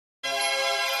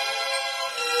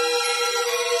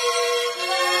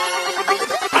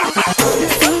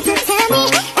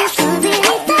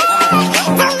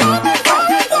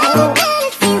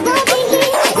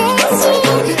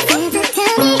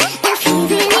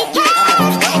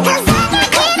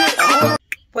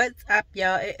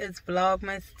Today is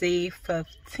Vlogmas day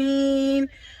 15.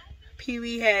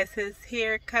 Pee-wee has his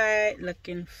haircut,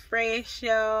 looking fresh,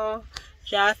 y'all.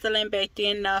 Jocelyn back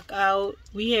there knocked out.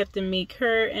 We have to make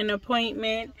her an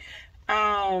appointment.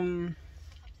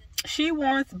 She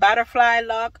wants butterfly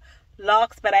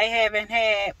locks, but I haven't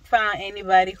found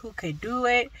anybody who could do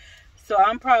it. So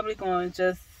I'm probably going to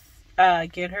just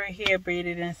get her hair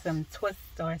braided in some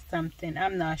twists or something.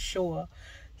 I'm not sure.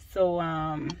 So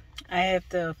I have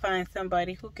to find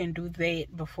somebody who can do that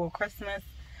before Christmas.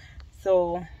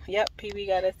 So yep, Pee-wee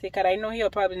got us haircut. I know he'll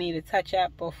probably need a touch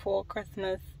up before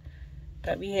Christmas,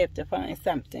 but we have to find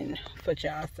something for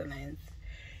Jocelyn's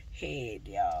head,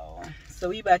 y'all. So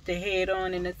we about to head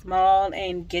on in this mall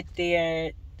and get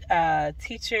their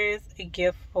teachers a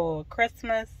gift for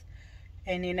Christmas.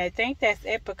 And then I think that's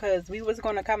it, because we was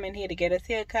going to come in here to get his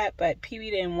haircut, but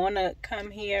Pee-wee didn't want to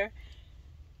come here.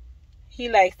 He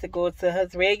likes to go to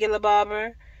his regular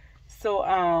barber. So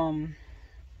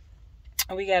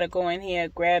we got to go in here,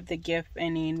 grab the gift,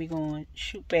 and then we're going to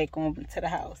shoot back on to the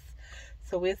house.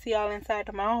 So we'll see y'all inside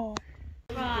the mall.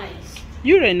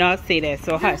 You did not say that,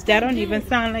 so hush. That don't even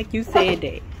sound like you said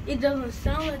that. It doesn't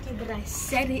sound like it, but I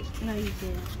said it. No, you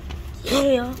didn't.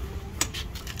 Yeah.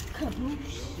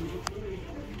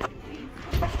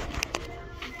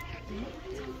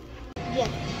 Yeah,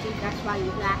 that's why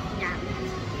you're laughing at me.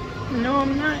 No,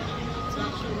 I'm not. That's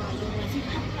actually why you was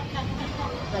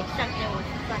like something was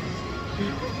funny.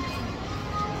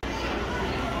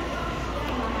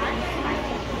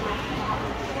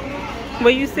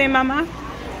 What you say, Mama?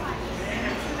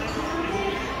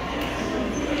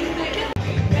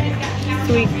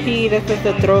 Sweet pea, this is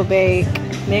a throwback.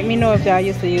 Let me know if y'all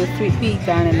used to use sweet pea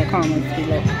down in the comments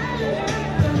below.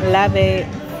 Love it.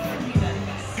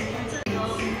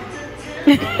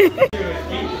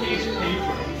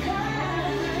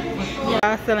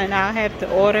 Jocelyn, I'll have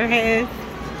to order his.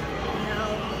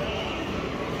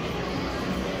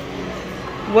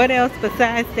 What else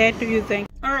besides that do you think?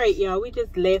 Alright, y'all, we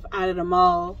just left out of the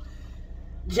mall.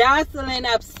 Jocelyn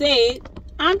upset.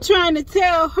 I'm trying to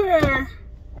tell her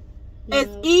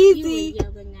it's easy. You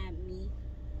were yelling at me.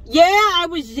 Yeah, I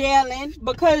was yelling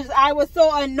because I was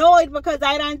so annoyed because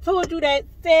I done told you that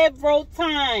several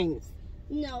times.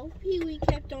 No, Pee-wee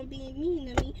kept on being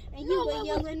mean to me, and you were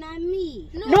yelling at me.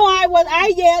 No,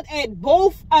 I yelled at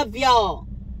both of y'all.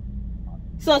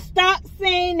 So stop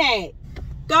saying that.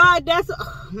 God, that's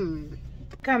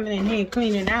coming in here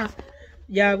cleaning out.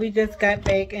 Y'all, we just got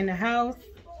back in the house.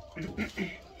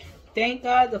 Thank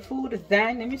God the food is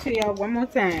done. Let me show y'all one more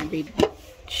time, baby.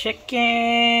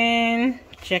 Chicken.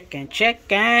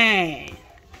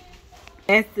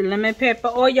 That's the lemon pepper.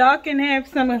 Or y'all can have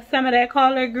some of that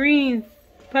collard greens.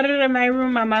 Put it in my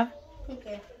room, Mama.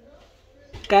 Okay.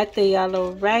 Got the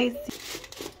yellow rice.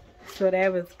 So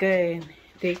that was good.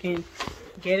 They can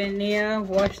get in there,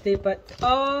 wash their butts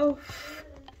off.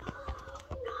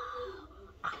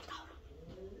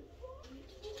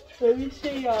 Let me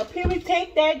see y'all. Pee-wee,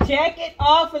 take that jacket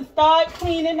off and start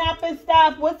cleaning up and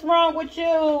stuff. What's wrong with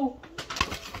you?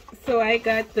 So I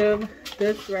got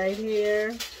this right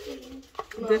here.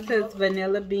 This is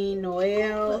vanilla bean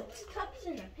oil. Cups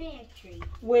in the pantry.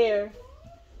 Where?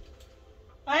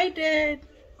 I did.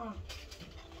 Oh.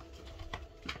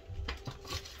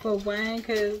 For one,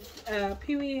 because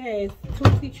Pee-wee has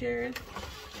 2 teachers.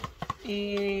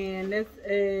 And this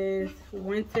is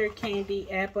winter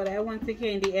candy apple. That winter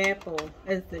candy apple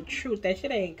is the truth. I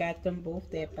should have got them both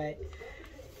there, but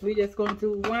we just going to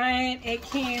do one. It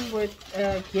came with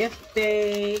a gift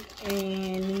bag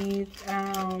and these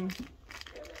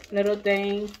little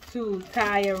things to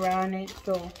tie around it.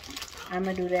 So I'm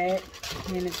gonna do that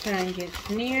when the time gets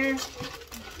near.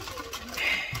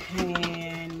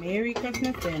 And Merry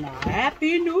Christmas and a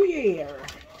Happy New Year.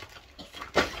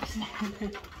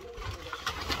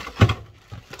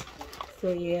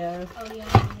 So yeah. Oh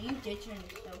yeah, you did turn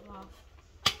the stove off.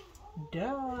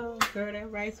 Duh, girl,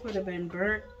 that rice would have been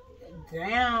burnt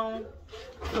down.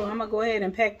 So I'm gonna go ahead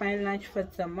and pack my lunch for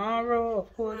tomorrow.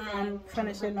 Of course, I'm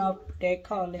finishing off that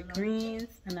collard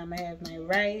greens, and I'm gonna have my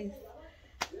rice,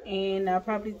 and I'll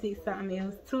probably see something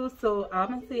else too. So I'm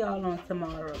gonna see y'all on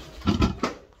tomorrow.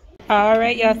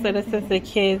 Alright, y'all, so this is the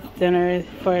kids' dinner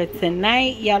for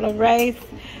tonight. Yellow rice,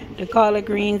 the collard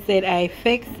greens that I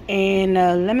fixed, and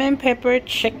lemon pepper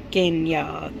chicken,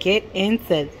 y'all. Get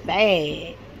into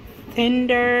that.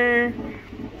 Tender,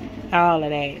 all of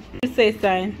that. What you say,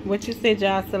 son? What you say,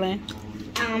 Jocelyn?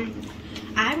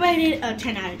 I rate it a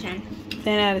 10 out of 10.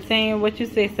 10 out of 10. What you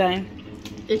say, son?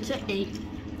 It's an 8.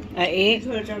 An 8?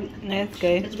 That's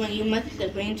good. It's when you mix the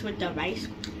greens with the rice.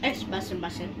 It's bussin'.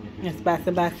 It's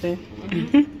bussin'.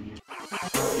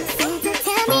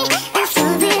 Good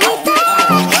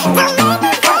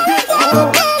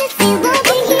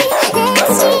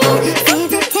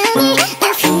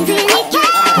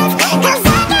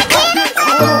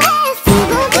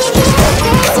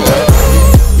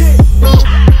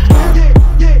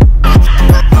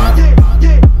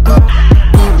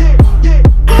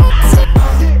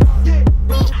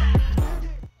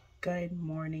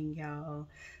morning, y'all.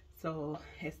 So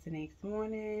it's the next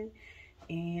morning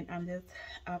and I'm just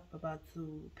up about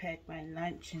to pack my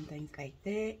lunch and things like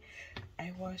that.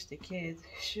 I washed the kids'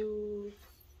 shoes.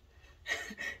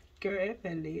 Girl, I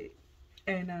felt it.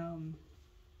 And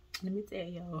let me tell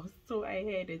y'all, so I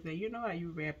had this, you know how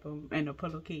you wrap them in a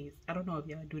pillowcase? I don't know if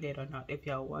y'all do that or not, if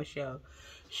y'all wash your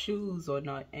shoes or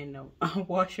not in the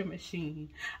washing machine.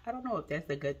 I don't know if that's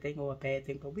a good thing or a bad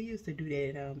thing, but we used to do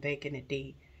that back in the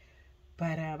day.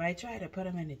 But I tried to put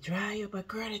them in the dryer, but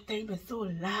girl, the thing was so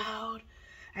loud.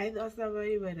 I thought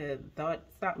somebody would have thought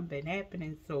something been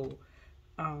happening, so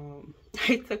I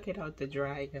took it out the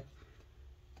dryer.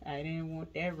 I didn't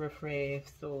want that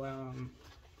riffraff, so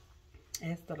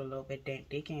it's still a little bit damp.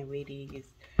 They can't wear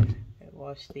these. I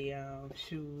wash the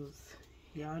shoes.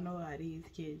 Y'all know how these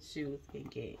kids' shoes can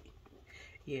get.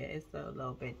 Yeah, it's still a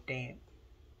little bit damp.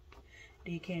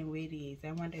 They can't wear these.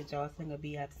 I wonder if Jocelyn will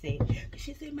be upset. Cause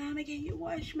she said, Mama, can you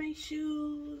wash my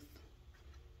shoes?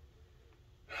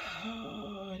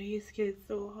 Oh, these kids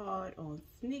so hard on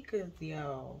sneakers,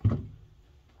 y'all.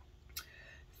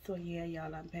 So yeah,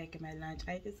 y'all, I'm packing my lunch.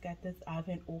 I just got this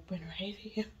oven open right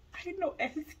here. I know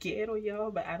I'm scared of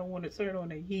y'all, but I don't want to turn on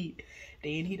the heat.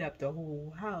 Then heat up the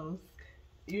whole house.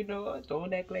 You know,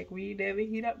 don't act like we never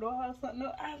heat up no house on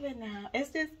no oven now.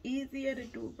 It's just easier to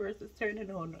do versus turning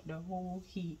on the whole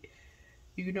heat,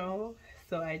 you know.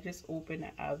 So I just opened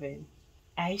the oven.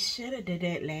 I should have did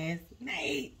that last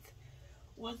night.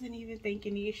 Wasn't even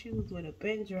thinking these shoes would have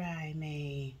been dry,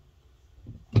 man.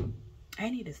 I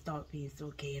need to stop being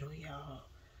so ghetto, y'all.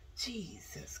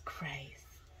 Jesus Christ.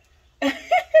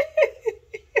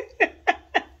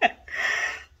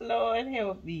 Lord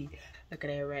help me. Look at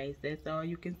that rice. That's all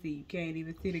you can see. You can't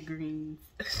even see the greens.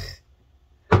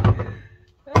 But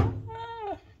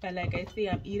like I say,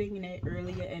 I'm eating that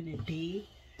earlier in the day.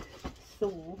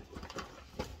 So,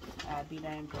 I'll be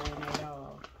done burning it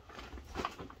all.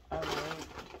 Alright.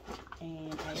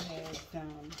 And I had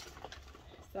some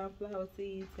sunflower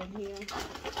seeds in here.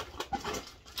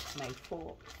 My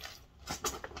fork.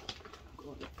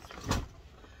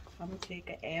 I'm going to take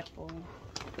an apple.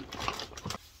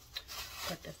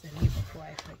 Put this in here before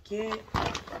I forget.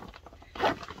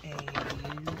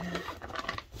 And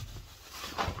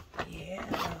yeah,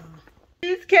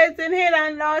 these kids in here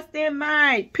done lost their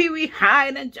mind. Pee-wee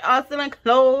hiding Jocelyn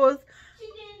clothes. She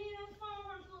didn't even find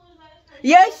her clothes last night.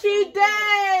 Yes, she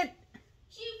did.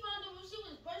 She found it when she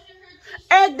was brushing her teeth.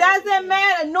 It doesn't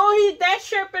matter. No, that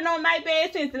shirt been on my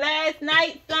bed since last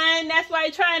night, son. That's why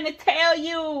I'm trying to tell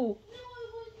you.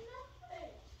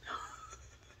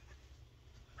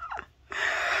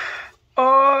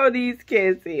 All these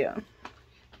kids here.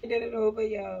 I did it over,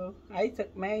 y'all. I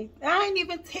didn't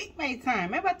even take my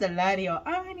time. I'm about to lie to y'all.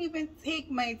 I didn't even take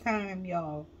my time,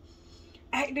 y'all.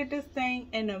 I did this thing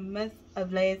in the midst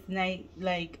of last night,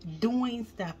 like doing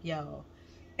stuff, y'all.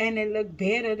 And it looked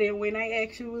better than when I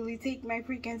actually take my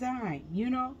freaking time, you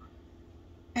know?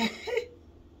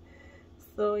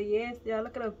 So, yes, y'all,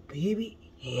 look at a baby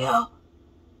here.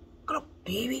 Look at a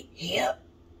baby here.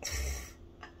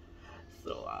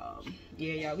 So,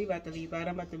 yeah, y'all, we about to leave out.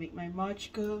 I'm about to make my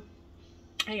march go.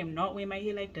 I am not wearing my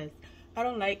hair like this. I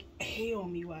don't like hair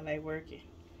on me while I'm working.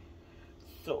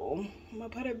 So, I'm going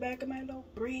to put it back in my little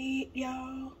braid,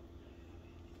 y'all.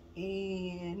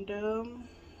 And,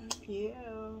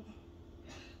 yeah.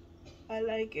 I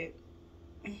like it.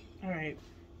 Alright.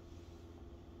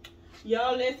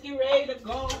 Y'all, let's get ready to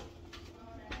go.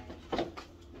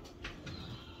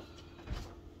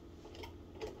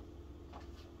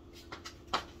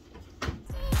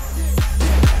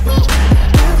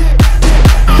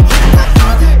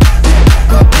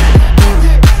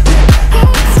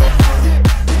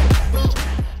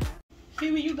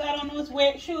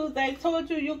 Wet shoes. I told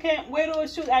you you can't wear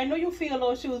those shoes. I know you feel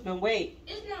those shoes been wet.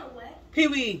 It's not wet.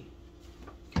 Pee-wee,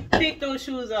 take those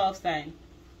shoes off, son.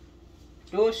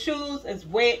 Those shoes is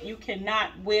wet. You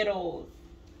cannot wear those.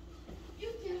 You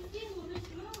can feel it's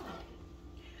not.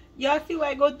 Y'all see what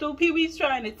I go through? Pee-wee's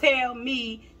trying to tell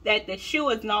me that the shoe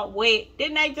is not wet.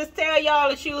 Didn't I just tell y'all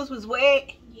the shoes was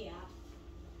wet? Yeah.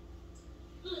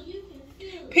 Look, you can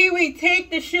feel it. Pee-wee,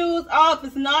 take the shoes off.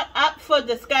 It's not up for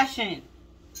discussion.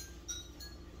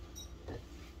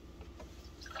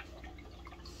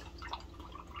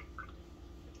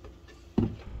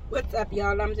 What's up,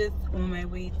 y'all? I'm just on my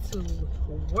way to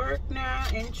work now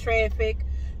in traffic.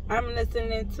 I'm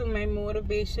listening to my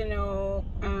motivational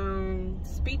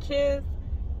speeches,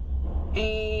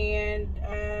 and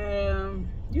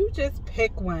you just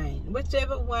pick one,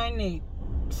 whichever one that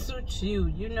suits you,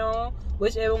 you know,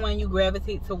 whichever one you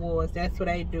gravitate towards. That's what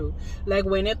I do. Like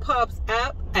when it pops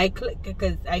up, I click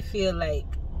because I feel like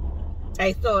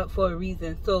I saw it for a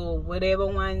reason. So whatever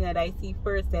one that I see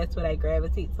first, that's what I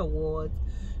gravitate towards,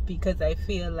 because I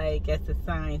feel like that's a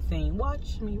sign saying,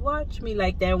 watch me,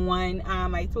 like that one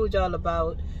I told y'all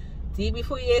about day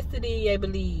before yesterday, I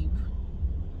believe.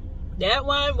 That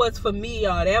one was for me,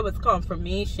 y'all. That was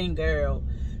confirmation, girl.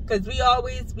 Because we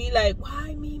always be like,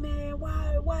 why me, man?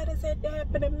 Why does it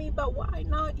happen to me? But why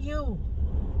not you?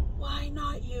 Why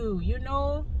not you? You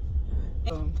know?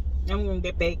 I'm going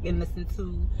to get back and listen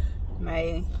to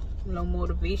my little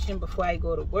motivation before I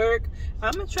go to work.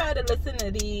 I'm going to try to listen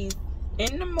to these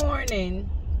in the morning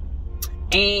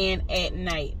and at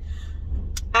night.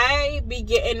 I be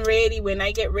getting ready. When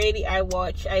I get ready, I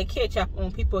catch up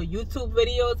on people's YouTube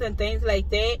videos and things like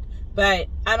that. But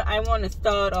I want to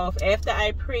start off after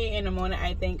I pray in the morning.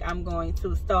 I think I'm going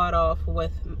to start off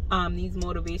with these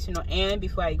motivational and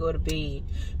before I go to bed.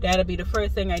 That'll be the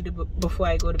first thing I do before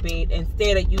I go to bed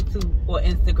instead of YouTube or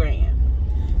Instagram.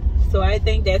 So I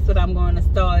think that's what I'm going to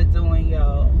start doing,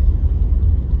 y'all.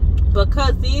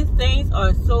 Because these things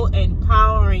are so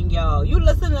empowering, y'all. You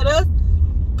listen to this,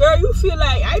 girl, you feel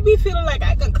like, I be feeling like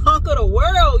I can conquer the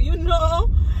world, you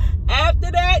know? After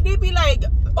that, they be like,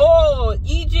 oh,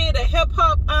 EJ the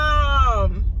hip-hop,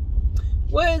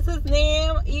 what is his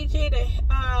name? EJ the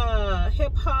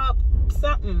hip-hop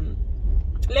something.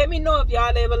 Let me know if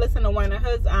y'all ever listen to one of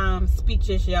his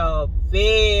speeches, y'all.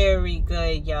 Very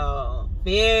good, y'all.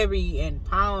 Very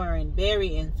empowering,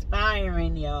 very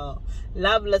inspiring, y'all.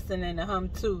 Love listening to him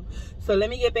too. So let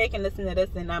me get back and listen to this,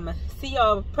 and I'ma see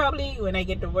y'all probably when I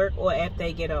get to work or after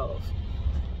I get off.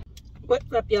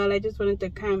 What's up, y'all? I just wanted to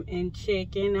come and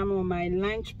check in. I'm on my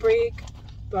lunch break.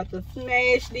 About to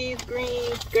smash these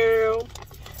greens, girl.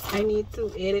 I need to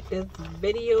edit this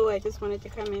video. I just wanted to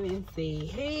come in and say,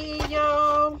 hey,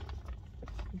 y'all.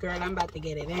 Girl, I'm about to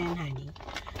get it in, honey.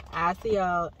 I'll see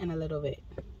y'all in a little bit.